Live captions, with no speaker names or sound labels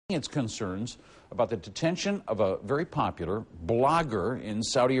its concerns about the detention of a very popular blogger in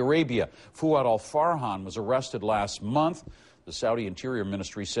Saudi Arabia. Fouad al-Farhan was arrested last month. The Saudi Interior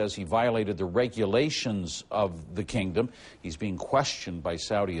Ministry says he violated the regulations of the kingdom. He's being questioned by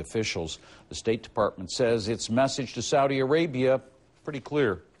Saudi officials. The State Department says its message to Saudi Arabia pretty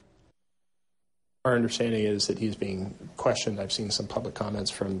clear. Our understanding is that he's being questioned. I've seen some public comments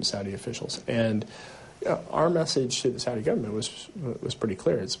from Saudi officials. And our message to the Saudi government was pretty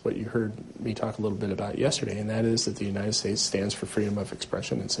clear. It's what you heard me talk a little bit about yesterday, and that is that the United States stands for freedom of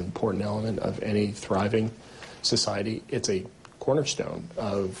expression. It's an important element of any thriving society. It's a cornerstone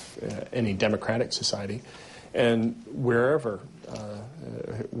of any democratic society. And wherever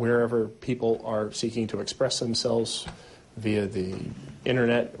people are seeking to express themselves via the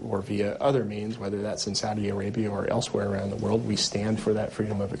internet or via other means, whether that's in Saudi Arabia or elsewhere around the world, we stand for that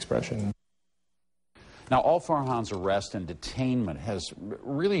freedom of expression. Now, al-Farhan's arrest and detainment has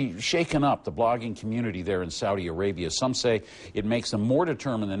really shaken up the blogging community there in Saudi Arabia. Some say it makes them more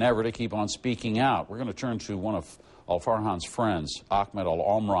determined than ever to keep on speaking out. We're going to turn to one of al-Farhan's friends. Ahmed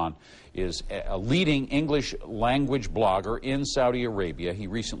Al-Omran is a leading English language blogger in Saudi Arabia. He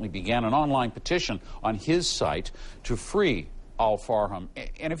recently began an online petition on his site to free al-Farhan.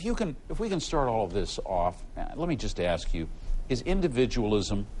 And if we can start all of this off, let me just ask you, is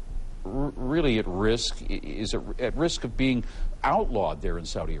individualism really at risk? Is it at risk of being outlawed there in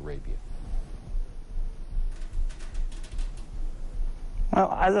Saudi Arabia?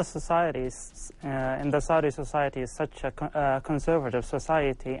 Well, as a society, in the Saudi society is such a conservative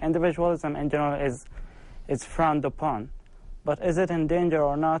society, individualism in general is frowned upon. But is it in danger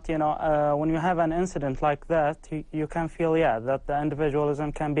or not? You know, when you have an incident like that, you can feel, yeah, that the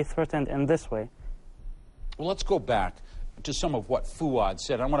individualism can be threatened in this way. Well, let's go back to some of what Fouad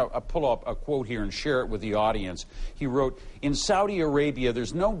said. I want to pull up a quote here and share it with the audience. He wrote, "In Saudi Arabia,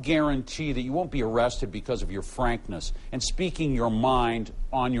 there's no guarantee that you won't be arrested because of your frankness and speaking your mind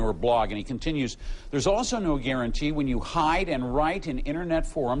on your blog." And he continues, "There's also no guarantee when you hide and write in internet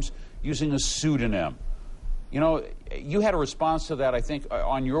forums using a pseudonym." You know, you had a response to that, I think,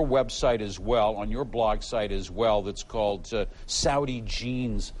 on your website as well, on your blog site as well, that's called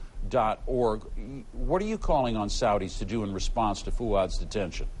SaudiGenes.org. What are you calling on Saudis to do in response to Fouad's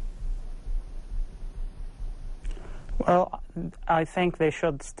detention? Well, I think they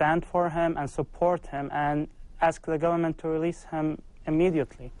should stand for him and support him and ask the government to release him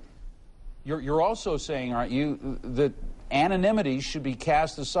immediately. You're also saying, aren't you, that anonymity should be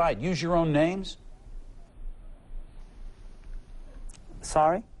cast aside? Use your own names?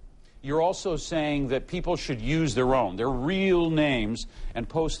 Sorry? You're also saying that people should use their real names and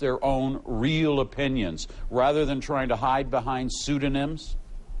post their own real opinions rather than trying to hide behind pseudonyms?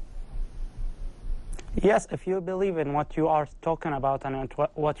 Yes, if you believe in what you are talking about and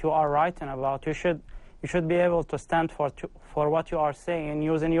what you are writing about, you should be able to stand for what you are saying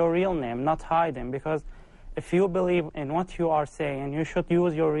using your real name, not hiding. Because if you believe in what you are saying, you should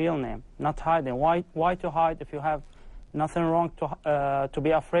use your real name, not hiding. Why to hide if you have nothing wrong to be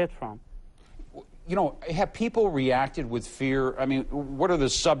afraid from? You know, have people reacted with fear? I mean, what are the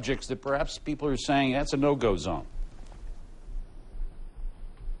subjects that perhaps people are saying that's a no-go zone?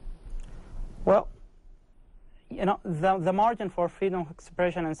 Well, you know, the margin for freedom of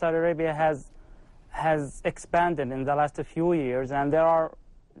expression in Saudi Arabia has expanded in the last few years, and there are,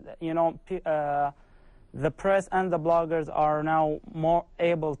 you know, the press and the bloggers are now more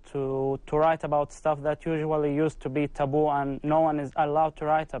able to write about stuff that usually used to be taboo and no one is allowed to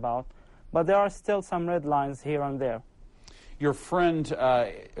write about. But there are still some red lines here and there. Your friend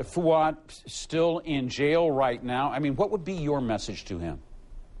Fouad still in jail right now. I mean, what would be your message to him?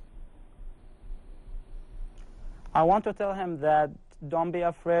 I want to tell him that don't be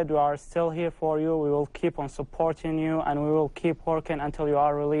afraid. We are still here for you. We will keep on supporting you, and we will keep working until you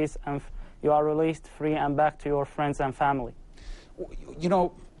are released and you are released free and back to your friends and family. You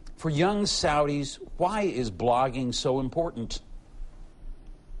know, for young Saudis, why is blogging so important?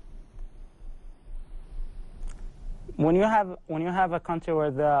 When you have a country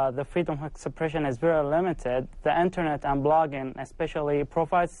where the freedom of expression is very limited, the internet and blogging especially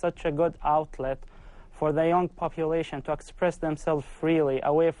provides such a good outlet for the young population to express themselves freely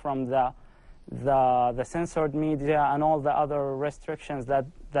away from the censored media and all the other restrictions that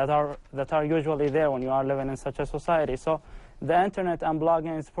are usually there when you are living in such a society. So the internet and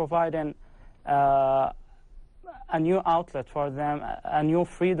blogging is providing a new outlet for them, a new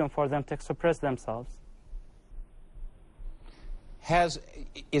freedom for them to express themselves.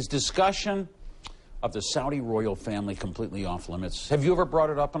 Is discussion of the Saudi royal family completely off limits? Have you ever brought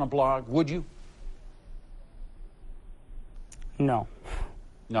it up on a blog? Would you? No.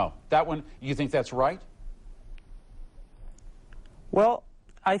 No. That one, you think that's right? Well,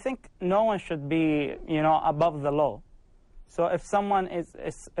 I think no one should be, above the law. So if someone is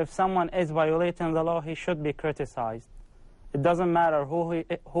violating the law, he should be criticized. It doesn't matter who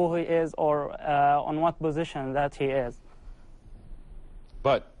he is or on what position that he is.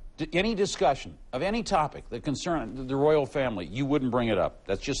 But any discussion of any topic that concerns the royal family, you wouldn't bring it up.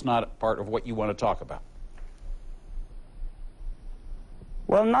 That's just not part of what you want to talk about.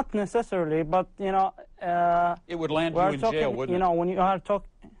 Well, not necessarily, but it would land you in jail, wouldn't it? When you are talking,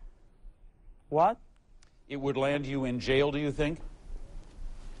 what? It would land you in jail, do you think?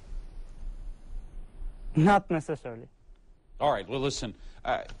 Not necessarily. All right. Well, listen,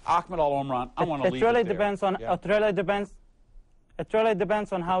 Ahmed Al-Omran, I want to leave it really it there. depends on. Yeah. It really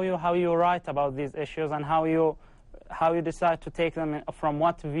depends on how you write about these issues and how you decide to take them from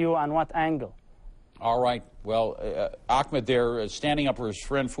what view and what angle. All right. Well, Ahmed there standing up for his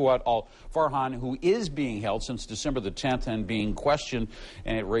friend Fouad Al-Farhan, who is being held since December the 10th and being questioned,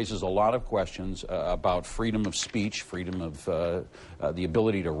 and it raises a lot of questions about freedom of speech, freedom of the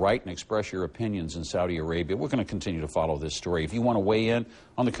ability to write and express your opinions in Saudi Arabia. We're going to continue to follow this story. If you want to weigh in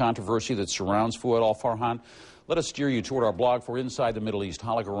on the controversy that surrounds Fouad Al-Farhan, let us steer you toward our blog for Inside the Middle East.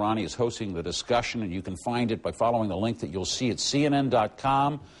 Hala Garani is hosting the discussion, and you can find it by following the link that you'll see at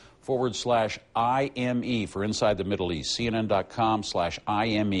CNN.com/IME for Inside the Middle East,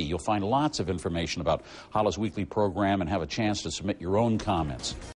 CNN.com/IME. You'll find lots of information about Hala's weekly program and have a chance to submit your own comments.